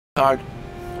card.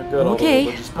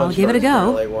 Okay, I'll give it a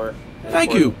go.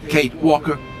 Thank you, Kate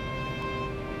Walker.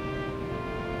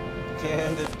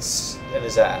 And it's in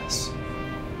his ass.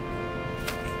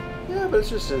 Yeah, but it's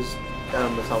just his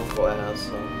anatomical ass,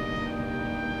 so.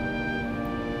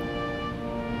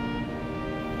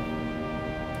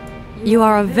 You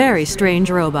are a very strange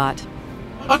robot.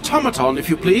 Automaton, if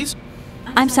you please.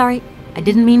 I'm sorry, I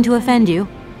didn't mean to offend you.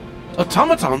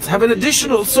 Automatons have an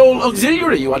additional soul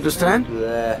auxiliary, you understand?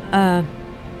 Bleh.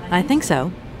 I think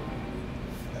so.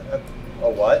 A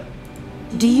what?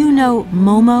 Do you know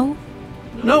Momo?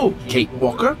 No, Kate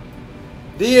Walker.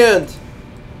 The end!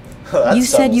 You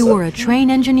said you were a train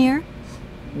engineer?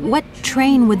 What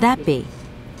train would that be?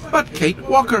 But Kate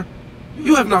Walker,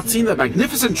 you have not seen the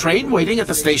magnificent train waiting at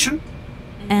the station?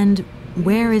 And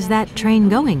where is that train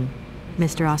going,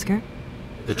 Mr. Oscar?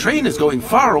 The train is going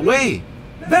far away.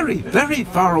 Very, very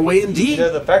far away indeed. You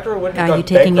know, the factory wouldn't have Are you gone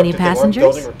taking any bankrupt if they passengers?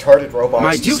 weren't building retarded robots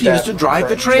My to duty is staff to drive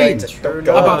the trains. train. They're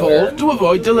going Above all, nowhere. to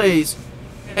avoid delays.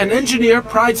 An engineer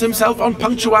prides himself on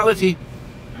punctuality.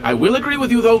 I will agree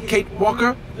with you, though, Kate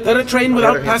Walker, that a train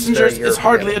without passengers is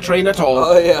hardly a train at all.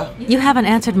 Oh, yeah. You haven't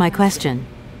answered my question.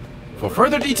 For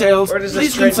further details, Where does please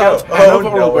this train consult go? Anna Oh,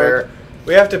 Vorarlberg. nowhere.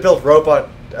 We have to build robot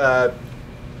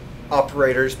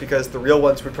operators because the real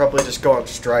ones would probably just go on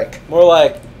strike. More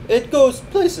like, it goes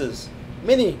places.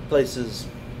 Many places.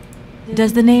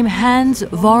 Does the name Hans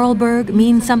Vorarlberg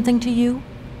mean something to you?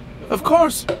 Of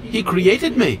course, he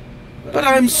created me. But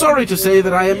I am sorry to say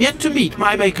that I am yet to meet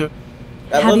my maker.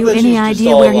 Have you any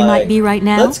idea where he might be right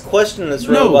now? Let's question this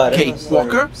No, robot. Kate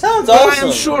Walker. Sounds But awesome. I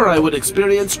am sure I would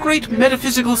experience great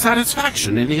metaphysical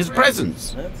satisfaction in his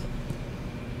presence.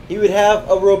 He would have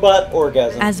a robot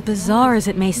orgasm. As bizarre as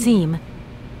it may seem,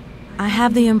 I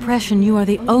have the impression you are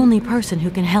the only person who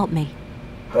can help me.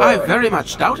 I very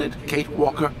much doubt it, Kate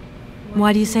Walker.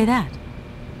 Why do you say that?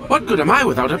 What good am I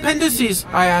without appendices,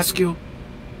 I ask you?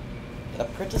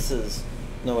 Apprentices.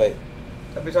 No, wait.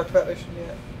 Have we talked about mission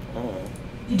yet? I don't know.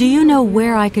 Do you know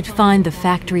where I could find the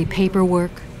factory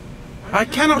paperwork? I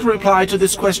cannot reply to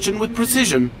this question with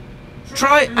precision.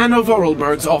 Try Anna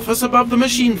Vorarlberg's office above the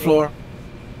machine floor.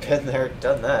 Been there,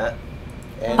 done that.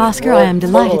 And Oscar, more I am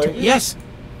delighted to- following. Yes,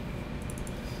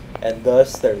 And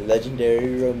thus their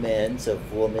legendary romance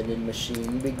of woman and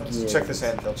machine begins. Let's check this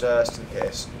anvil just in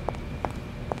case.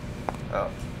 Oh.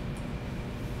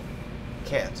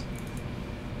 Can't.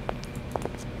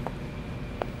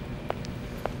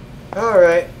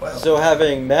 Alright, well. So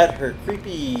having met her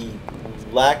creepy,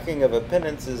 lacking of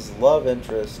appendices love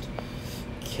interest,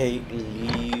 Kate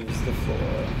leaves the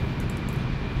floor.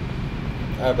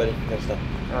 Alright, buddy, next time.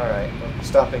 Alright, well,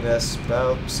 stopping this.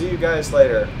 Well, see you guys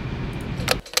later.